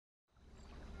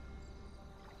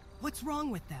What's wrong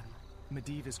with them?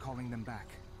 Medivh is calling them back.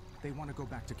 They want to go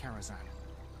back to Karazhan.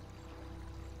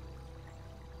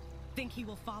 Think he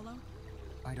will follow?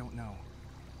 I don't know.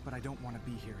 But I don't want to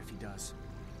be here if he does.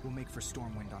 We'll make for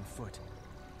Stormwind on foot.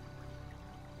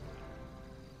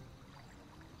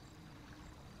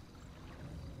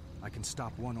 I can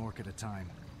stop one orc at a time,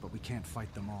 but we can't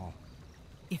fight them all.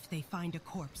 If they find a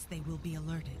corpse, they will be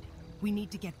alerted. We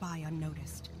need to get by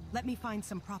unnoticed. Let me find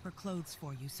some proper clothes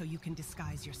for you so you can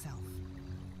disguise yourself.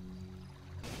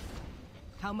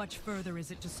 How much further is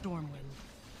it to Stormwind?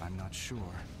 I'm not sure.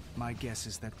 My guess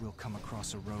is that we'll come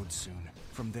across a road soon.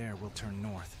 From there, we'll turn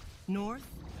north. North?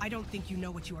 I don't think you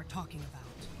know what you are talking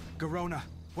about. Garona,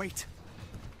 wait!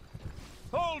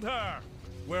 Hold her!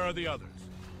 Where are the others?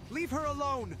 Leave her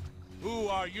alone! Who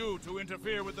are you to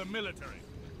interfere with the military?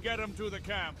 Get them to the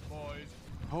camp, boys.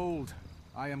 Hold.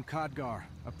 I am Khadgar,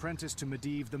 apprentice to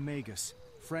Medivh the Magus,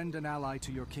 friend and ally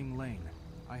to your King Llane.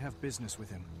 I have business with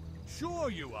him. Sure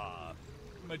you are.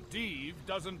 Medivh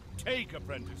doesn't take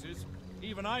apprentices.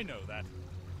 Even I know that.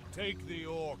 Take the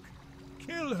orc.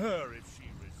 Kill her if she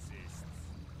resists.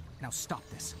 Now stop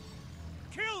this.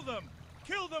 Kill them!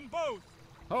 Kill them both!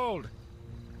 Hold!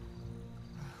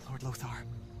 Lord Lothar,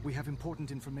 we have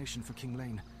important information for King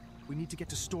Llane. We need to get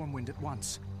to Stormwind at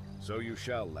once. So you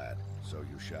shall, lad. So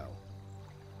you shall.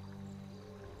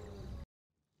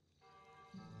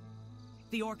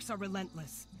 The orcs are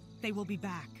relentless. They will be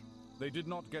back. They did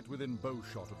not get within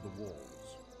bowshot of the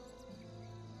walls.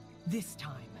 This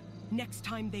time. Next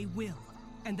time they will.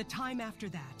 And the time after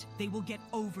that, they will get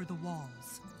over the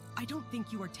walls. I don't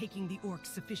think you are taking the orcs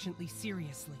sufficiently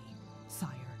seriously, sire.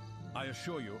 I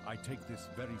assure you, I take this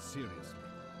very seriously.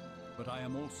 But I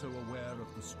am also aware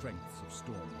of the strengths of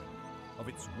Stormwind, of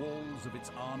its walls, of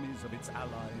its armies, of its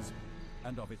allies,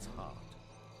 and of its heart.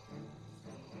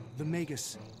 The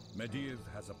Magus. Medivh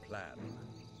has a plan.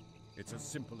 It's as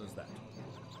simple as that.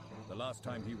 The last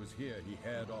time he was here, he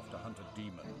haired off to hunt a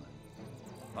demon.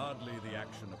 Hardly the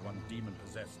action of one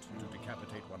demon-possessed to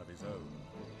decapitate one of his own.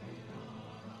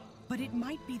 But it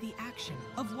might be the action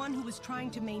of one who was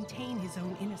trying to maintain his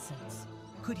own innocence.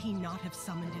 Could he not have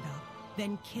summoned it up,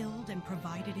 then killed and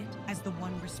provided it as the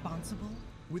one responsible?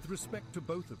 With respect to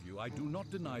both of you, I do not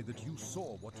deny that you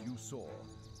saw what you saw.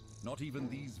 Not even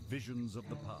these visions of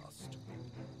the past.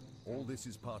 All this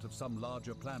is part of some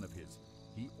larger plan of his.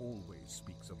 He always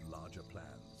speaks of larger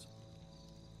plans.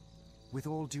 With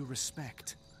all due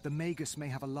respect, the Magus may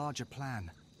have a larger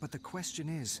plan, but the question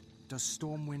is, does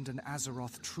Stormwind and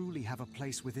Azeroth truly have a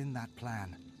place within that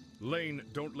plan? Llane,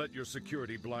 don't let your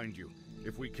security blind you.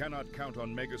 If we cannot count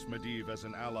on Magus Medivh as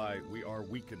an ally, we are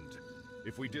weakened.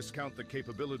 If we discount the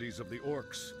capabilities of the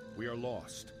orcs, we are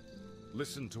lost.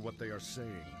 Listen to what they are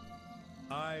saying.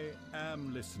 I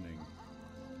am listening.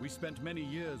 We spent many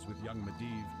years with young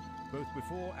Medivh, both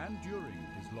before and during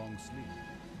his long sleep.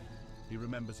 He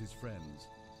remembers his friends,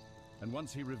 and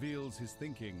once he reveals his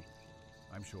thinking,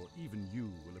 I'm sure even you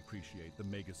will appreciate the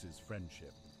Magus'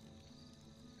 friendship.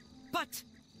 But...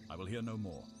 I will hear no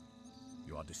more.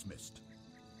 You are dismissed.